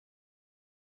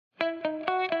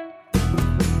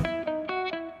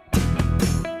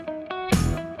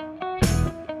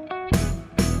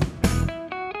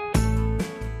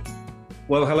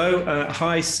Well, hello.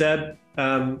 Hi, Seb.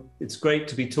 It's great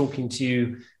to be talking to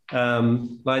you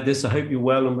like this. I hope you're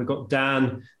well. And we've got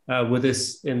Dan with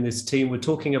us in this team. We're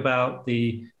talking about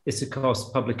the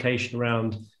Isakos publication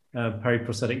around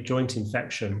periprosthetic joint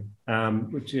infection,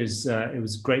 which is, it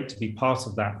was great to be part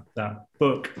of that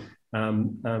book,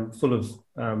 full of,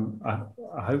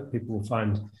 I hope people will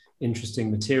find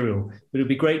interesting material. But it'd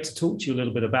be great to talk to you a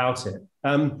little bit about it.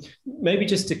 Maybe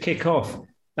just to kick off,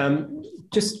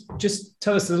 just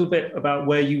tell us a little bit about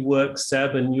where you work,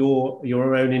 Seb, and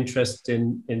your own interest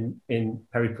in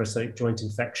periprosthetic joint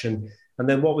infection, and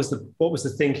then what was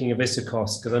the thinking of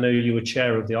Isakos? Because I know you were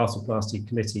chair of the arthroplasty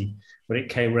committee when it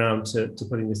came around to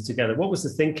putting this together. What was the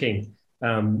thinking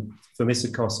from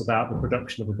Isakos about the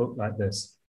production of a book like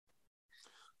this?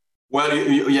 Well,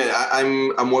 yeah,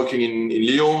 I'm working in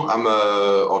Lyon. I'm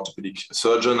an orthopedic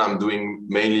surgeon. I'm doing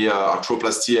mainly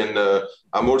arthroplasty, and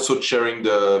I'm also chairing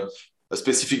a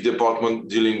specific department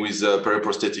dealing with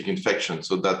periprosthetic infection.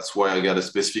 So that's why I got a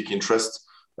specific interest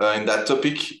in that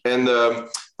topic. And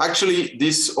actually,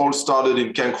 this all started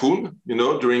in Cancun,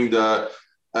 during the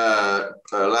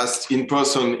last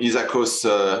in-person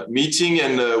Isakos meeting,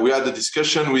 and we had a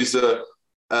discussion with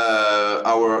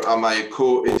my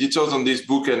co-editors on this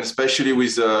book, and especially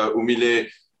with Umile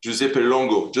Giuseppe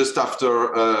Longo, just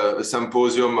after a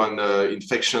symposium on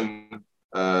infection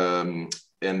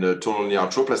and total knee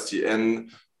arthroplasty.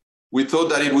 And we thought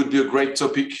that it would be a great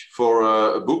topic for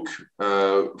a book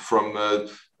from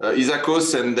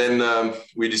Isakos. And then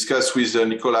we discussed with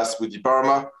Nicolas Budi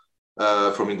Parma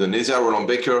from Indonesia, Roland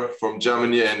Becker from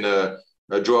Germany, and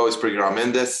João Espreguiar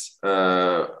Mendes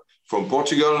from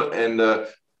Portugal. And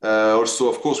also,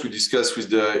 of course, we discussed with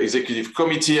the executive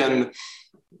committee, and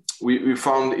we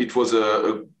found it was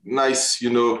a nice,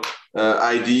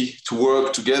 idea to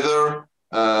work together,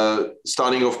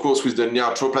 starting, of course, with the knee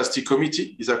arthroplasty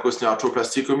committee, Isakos knee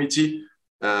arthroplasty committee,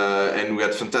 and we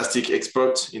had fantastic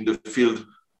experts in the field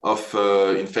of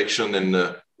infection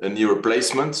and knee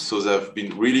replacement. So they've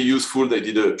been really useful. They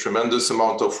did a tremendous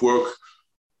amount of work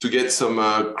to get some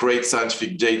great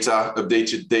scientific data,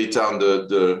 updated data on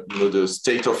the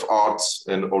state of art,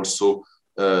 and also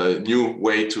new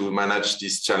way to manage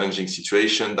this challenging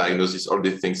situation, diagnosis, all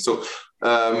these things. So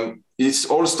it's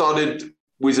all started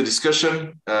with a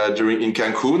discussion in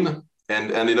Cancun,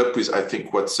 and ended up with, I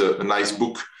think, what's a nice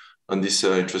book on this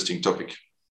interesting topic.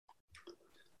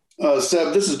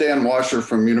 Seb, this is Dan Washer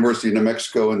from University of New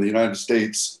Mexico in the United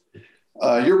States.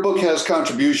 Your book has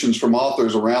contributions from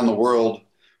authors around the world,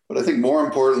 but I think more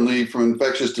importantly, from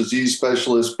infectious disease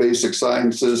specialists, basic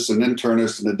scientists, and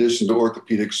internists, in addition to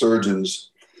orthopedic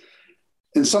surgeons.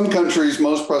 In some countries,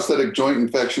 most prosthetic joint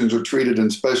infections are treated in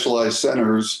specialized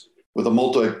centers with a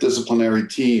multidisciplinary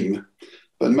team,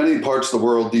 but in many parts of the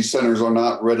world, these centers are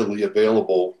not readily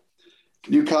available.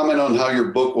 Can you comment on how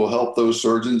your book will help those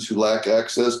surgeons who lack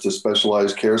access to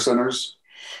specialized care centers?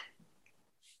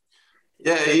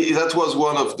 Yeah, that was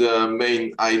one of the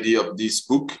main ideas of this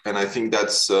book. And I think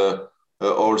that's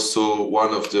also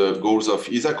one of the goals of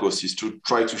Isakos, is to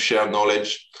try to share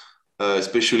knowledge,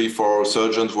 especially for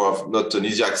surgeons who have not an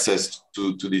easy access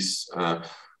to this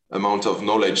amount of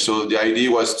knowledge. So the idea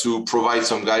was to provide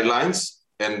some guidelines.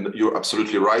 And you're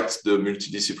absolutely right, the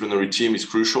multidisciplinary team is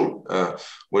crucial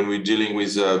when we're dealing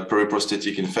with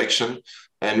periprosthetic infection.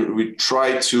 And we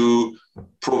try to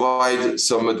provide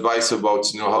some advice about,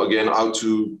 how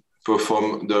to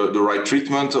perform the right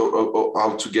treatment, or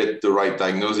how to get the right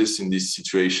diagnosis in this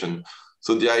situation.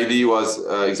 So the idea was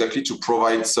exactly to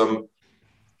provide some,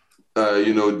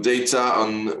 data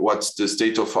on what's the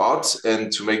state of art,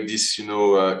 and to make this,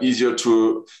 easier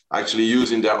to actually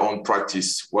use in their own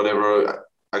practice, whatever,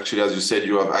 actually, as you said,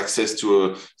 you have access to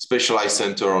a specialized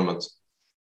center or not.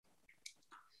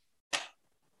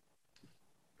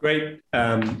 Great.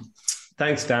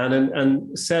 Thanks, Dan.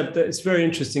 And Seb, it's very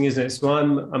interesting, isn't it? So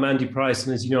I'm Andy Price,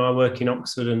 and as you know, I work in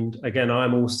Oxford, and again,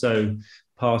 I'm also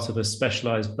part of a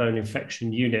specialized bone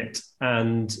infection unit,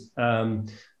 and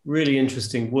really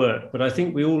interesting work. But I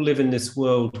think we all live in this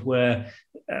world where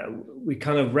we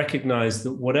kind of recognize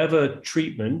that whatever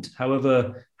treatment,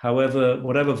 however,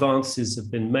 whatever advances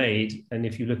have been made, and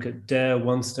if you look at DARE,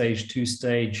 1-stage,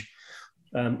 2-stage,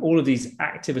 all of these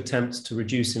active attempts to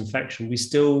reduce infection, we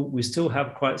still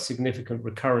have quite significant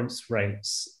recurrence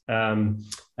rates.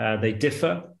 They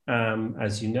differ,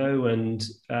 as you know, and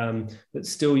but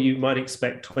still you might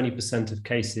expect 20% of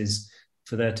cases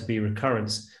for there to be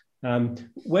recurrence. How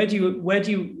do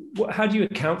you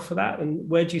account for that, and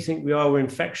where do you think we are with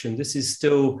infection? I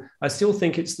still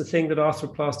think it's the thing that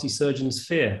arthroplasty surgeons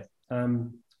fear.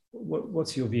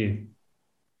 What's your view?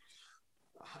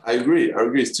 I agree.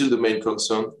 It's still the main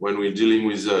concern when we're dealing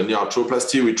with knee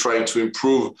arthroplasty. We're trying to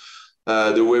improve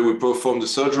the way we perform the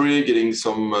surgery, getting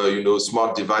some,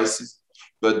 smart devices.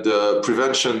 But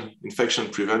infection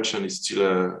prevention is still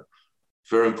a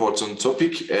very important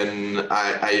topic. And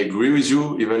I agree with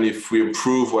you. Even if we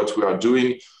improve what we are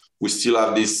doing, we still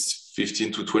have this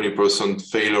 15 to 20%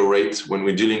 failure rate when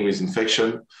we're dealing with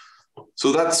infection.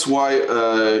 So that's why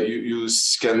you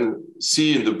can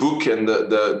see in the book, and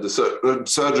the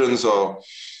surgeons are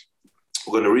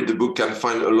going to read the book can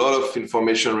find a lot of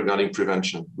information regarding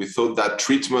prevention. We thought that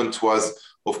treatment was,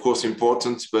 of course,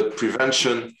 important, but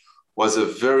prevention was a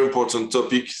very important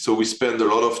topic. So we spent a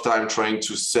lot of time trying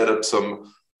to set up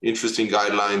some interesting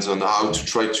guidelines on how to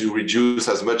try to reduce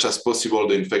as much as possible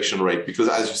the infection rate. Because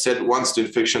as you said, once the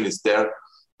infection is there,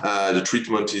 the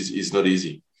treatment is not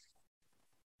easy.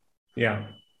 Yeah.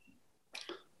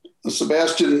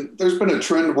 Sebastian, there's been a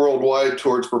trend worldwide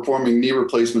towards performing knee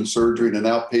replacement surgery in an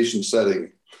outpatient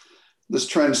setting. This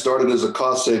trend started as a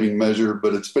cost-saving measure,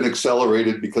 but it's been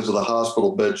accelerated because of the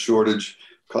hospital bed shortage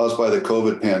caused by the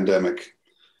COVID pandemic.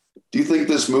 Do you think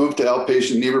this move to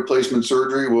outpatient knee replacement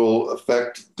surgery will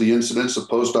affect the incidence of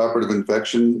postoperative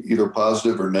infection, either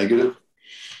positive or negative?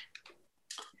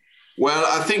 Well,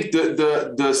 I think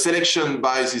the selection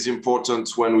bias is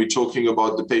important when we're talking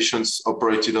about the patients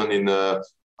operated on in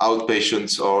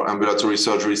outpatients or ambulatory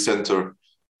surgery center,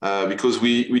 because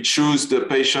we choose the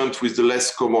patient with the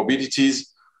less comorbidities,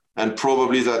 and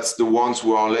probably that's the ones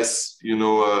who are less,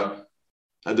 where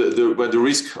the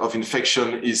risk of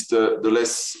infection is the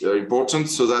less important.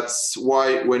 So that's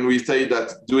why when we say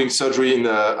that doing surgery in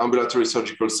an ambulatory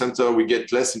surgical center, we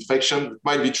get less infection, it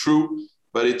might be true,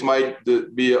 but it might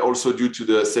be also due to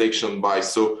the selection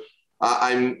bias. So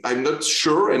I'm not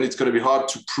sure, and it's going to be hard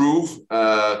to prove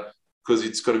because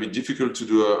it's going to be difficult to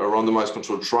do a randomized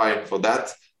controlled trial for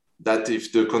that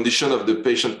if the condition of the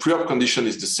patient, pre-op condition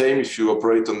is the same, if you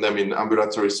operate on them in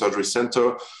ambulatory surgery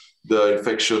center, the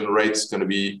infection rate is going to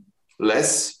be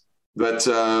less. But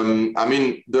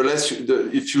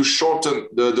if you shorten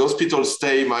the hospital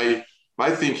stay, my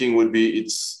thinking would be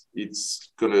it's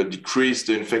going to decrease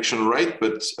the infection rate,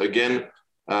 but again,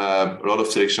 a lot of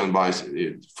selection bias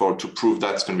to prove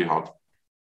that's going to be hard.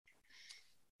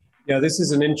 Yeah, this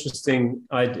is an interesting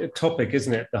topic,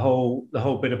 isn't it? The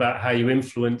whole bit about how you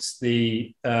influence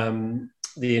the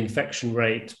infection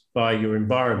rate by your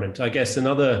environment. I guess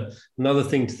another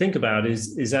thing to think about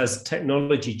is as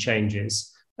technology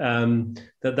changes,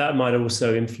 that might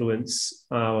also influence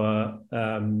our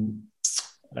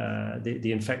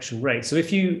the infection rate. So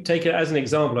if you take it as an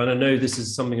example, and I know this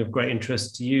is something of great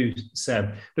interest to you,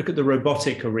 Seb, look at the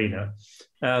robotic arena.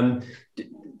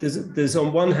 There's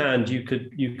on one hand, you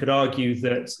could argue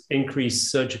that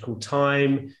increased surgical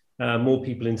time, more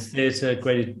people in theatre,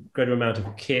 greater amount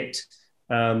of kit,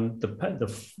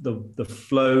 the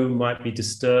flow might be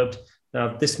disturbed.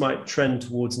 Now, this might trend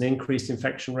towards an increased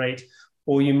infection rate.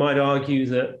 Or you might argue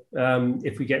that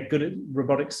if we get good at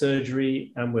robotic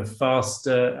surgery and we're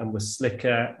faster and we're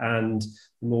slicker and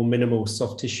more minimal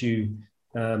soft tissue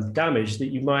damage, that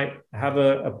you might have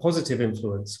a positive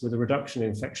influence with a reduction in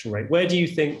infection rate. Where do you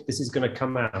think this is going to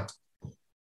come out?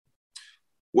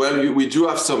 Well, we do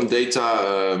have some data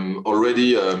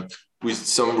already with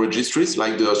some registries,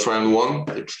 like the Australian one.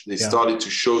 They started to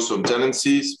show some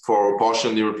tendencies for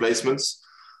partial knee replacements.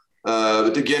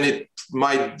 But again, it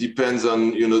might depend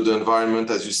on the environment,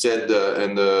 as you said,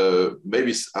 and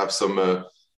maybe have some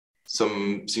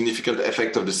significant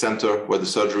effect of the center where the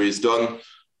surgery is done.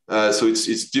 So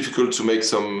it's difficult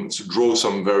to draw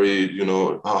some very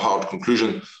hard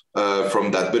conclusion from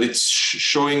that, but it's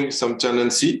showing some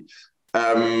tendency.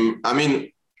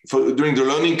 During the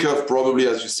learning curve, probably,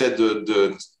 as you said,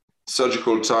 the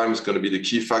surgical time is going to be the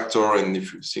key factor. And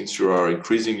since you are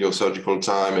increasing your surgical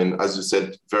time, and as you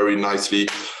said very nicely,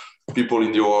 people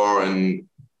in the OR and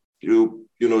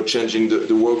changing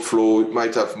the workflow, it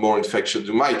might have more infection.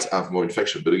 You might have more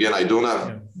infection, but again, I don't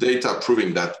have data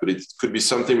proving that. But it could be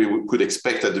something we could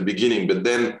expect at the beginning. But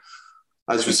then,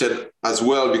 as you said as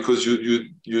well, because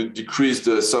you decrease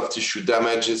the soft tissue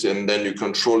damages and then you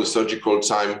control the surgical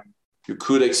time, you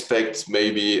could expect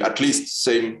maybe at least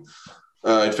same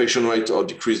infection rate or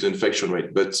decrease the infection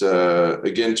rate. But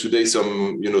again, today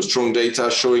some strong data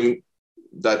showing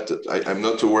that I'm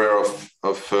not aware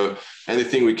of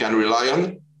anything we can rely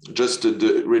on, just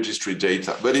the registry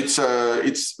data. But it's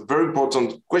a very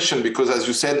important question because, as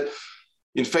you said,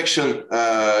 infection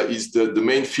is the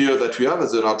main fear that we have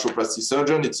as an arthroplasty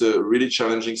surgeon. It's a really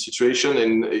challenging situation,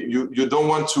 and you don't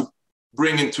want to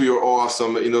bring into your OR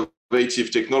some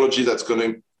innovative technology that's going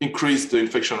to increase the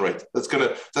infection rate. That's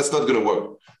not going to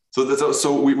work.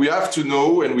 So we have to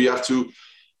know, and we have to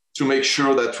make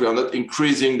sure that we are not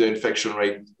increasing the infection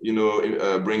rate,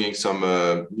 bringing some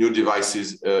new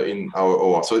devices in our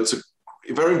OR. So it's a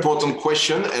very important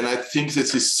question, and I think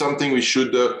this is something we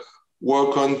should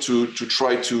work on to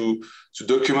try to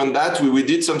document that. We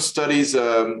did some studies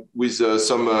with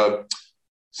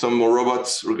some more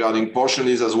robots regarding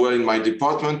portioning as well in my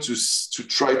department to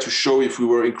try to show if we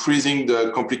were increasing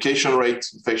the complication rate,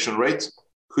 infection rate.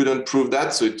 Couldn't prove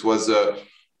that, so it was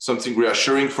something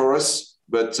reassuring for us.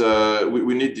 But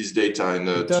we need this data,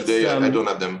 and today I don't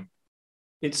have them.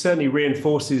 It certainly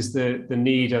reinforces the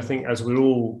need. I think, as we're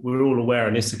all aware,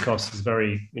 and Isakos is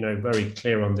very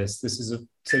clear on this. This is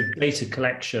so data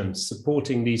collection,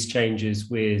 supporting these changes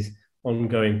with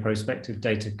ongoing prospective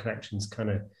data collections, kind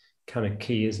of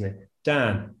key, isn't it?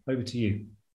 Dan, over to you.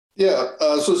 Yeah.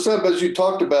 So Seb, as you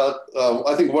talked about,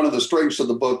 I think one of the strengths of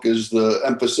the book is the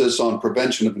emphasis on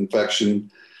prevention of infection,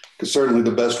 because certainly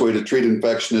the best way to treat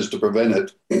infection is to prevent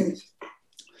it.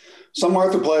 Some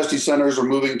arthroplasty centers are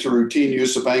moving to routine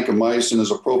use of vancomycin as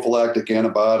a prophylactic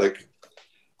antibiotic.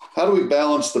 How do we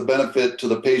balance the benefit to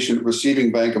the patient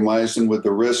receiving vancomycin with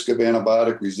the risk of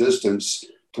antibiotic resistance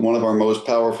to one of our most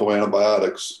powerful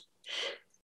antibiotics?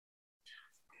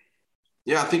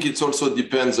 Yeah, I think it also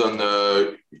depends on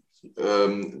the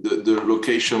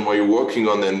location where you're working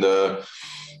on, and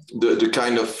the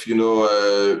kind of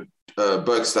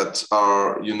bugs that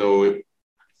are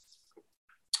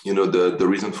the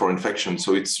reason for infection.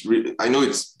 So it's really, I know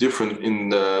it's different in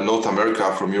North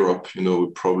America from Europe. We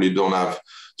probably don't have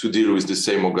to deal with the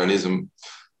same organism.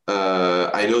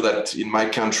 I know that in my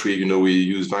country, we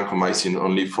use vancomycin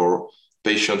only for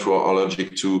patients who are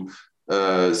allergic to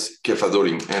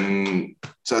cefazolin, and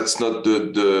that's not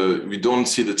we don't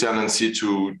see the tendency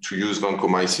to use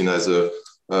vancomycin as a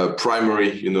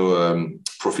primary,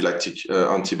 prophylactic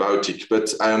antibiotic.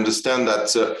 But I understand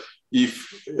that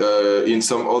if in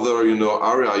some other,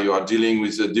 area you are dealing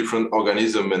with a different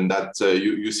organism, and that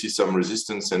you see some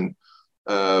resistance, and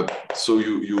so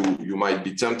you might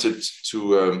be tempted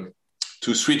to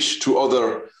switch to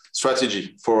other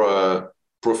strategy for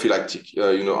prophylactic,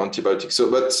 antibiotics.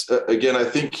 So, but again, I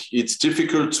think it's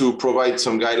difficult to provide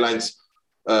some guidelines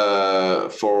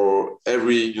for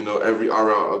every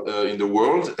area in the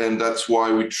world, and that's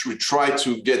why we try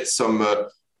to get some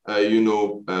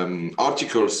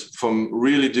articles from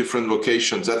really different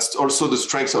locations. That's also the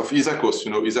strength of Isakos.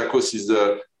 Isakos is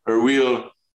a real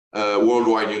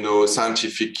worldwide,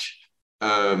 scientific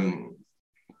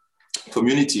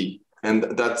community. And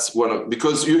that's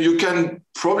because you can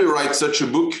probably write such a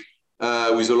book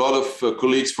with a lot of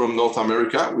colleagues from North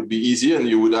America. It would be easy, and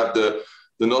you would have the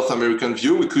North American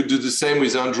view. We could do the same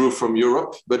with Andrew from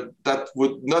Europe, but that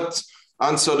would not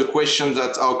answer the question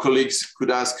that our colleagues could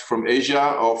ask from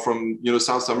Asia or from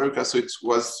South America. So it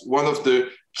was one of the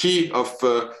key of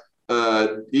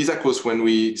Isakos when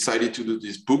we decided to do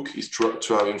this book, is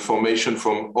to have information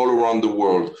from all around the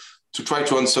world to try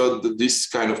to answer this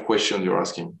kind of question you're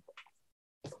asking.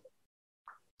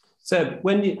 Seb,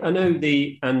 I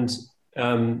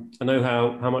know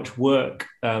how much work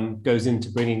goes into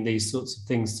bringing these sorts of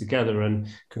things together, and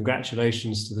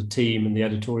congratulations to the team and the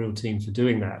editorial team for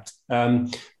doing that.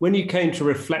 When you came to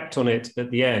reflect on it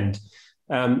at the end,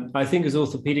 I think as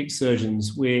orthopedic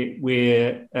surgeons,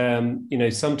 we're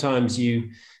sometimes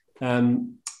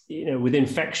with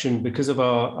infection, because of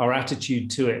our attitude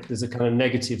to it, there's a kind of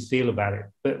negative feel about it.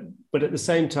 But at the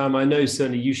same time, I know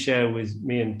certainly you share with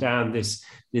me and Dan this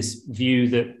view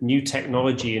that new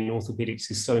technology in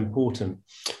orthopedics is so important.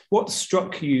 What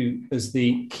struck you as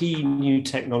the key new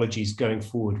technologies going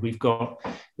forward? We've got,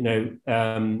 there's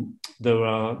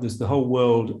the whole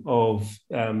world of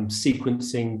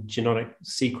sequencing, genetic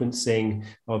sequencing,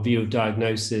 our view of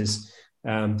diagnosis.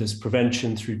 There's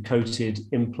prevention through coated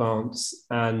implants,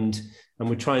 and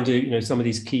we're trying to, some of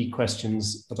these key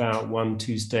questions about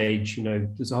 1-2 stage,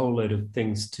 there's a whole load of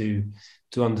things to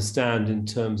understand in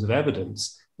terms of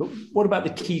evidence. But what about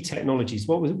the key technologies?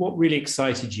 What really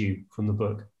excited you from the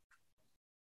book?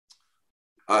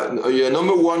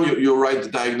 Number one, you're right, the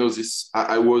diagnosis.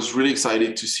 I was really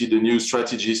excited to see the new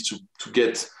strategies to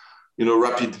get,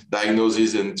 rapid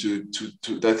diagnosis, and to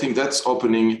I think that's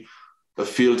opening a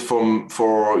field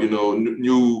for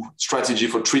new strategy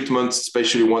for treatment,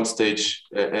 especially 1 stage,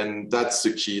 and that's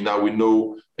the key. Now we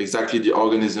know exactly the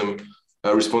organism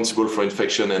responsible for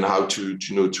infection and how to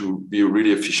be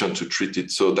really efficient to treat it.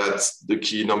 So that's the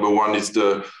key. Number one is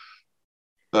the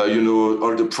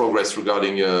all the progress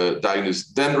regarding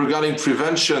diagnosis. Then regarding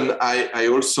prevention,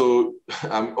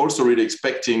 I'm also really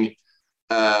expecting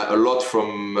a lot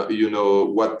from,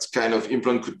 what kind of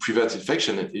implant could prevent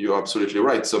infection. You're absolutely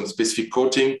right. Some specific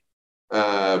coating,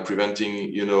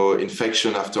 preventing,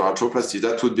 infection after arthroplasty,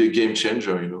 that would be a game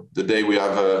changer. The day we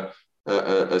have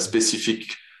a specific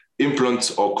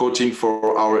implant or coating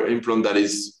for our implant that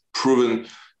is proven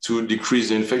to decrease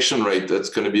the infection rate, that's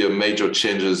going to be a major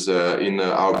changes in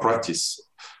our practice.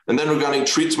 And then regarding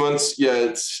treatments,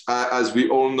 as we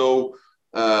all know,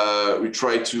 we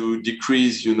try to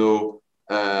decrease,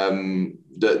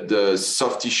 the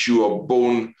soft tissue or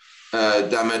bone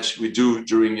damage we do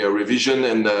during a revision,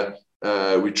 and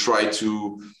we try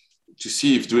to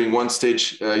see if doing one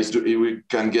stage we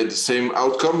can get the same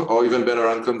outcome or even better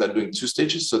outcome than doing two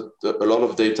stages. So a lot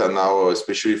of data now,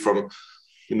 especially from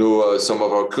some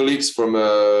of our colleagues from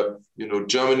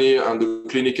Germany and the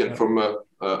clinic and from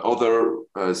other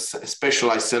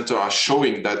specialized center are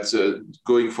showing that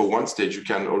going for one stage, you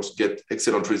can also get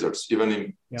excellent results, even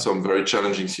in some very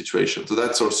challenging situations. So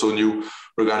that's also new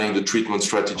regarding the treatment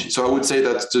strategy. So I would say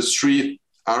that's the three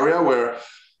area where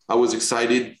I was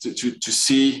excited to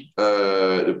see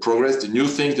the progress, the new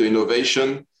things, the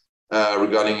innovation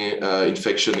regarding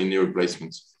infection in knee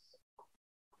replacements.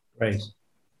 Great.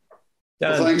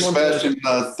 Well, thanks, Sebastian.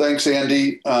 Thanks,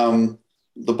 Andy.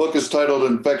 The book is titled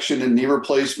Infection in Knee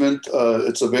Replacement.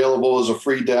 It's available as a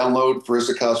free download for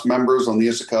Issachas members on the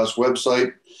Issachas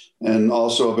website, and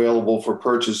also available for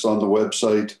purchase on the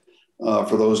website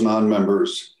for those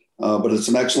non-members. But it's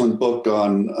an excellent book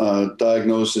on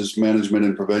diagnosis, management,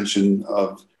 and prevention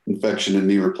of infection in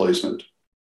knee replacement.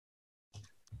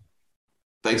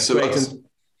 Thanks so much.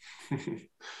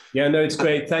 Yeah, no, it's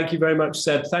great. Thank you very much,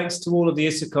 Seb. Thanks to all of the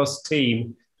Issachas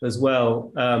team as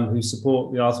well, who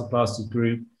support the Arthroplasty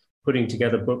Group, putting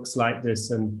together books like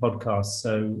this and podcasts.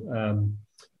 So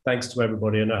thanks to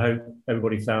everybody, and I hope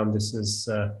everybody found this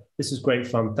is great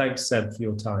fun. Thanks, Seb, for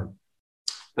your time.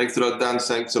 Thanks a lot, Dan.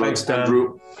 Thanks a lot,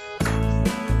 Andrew.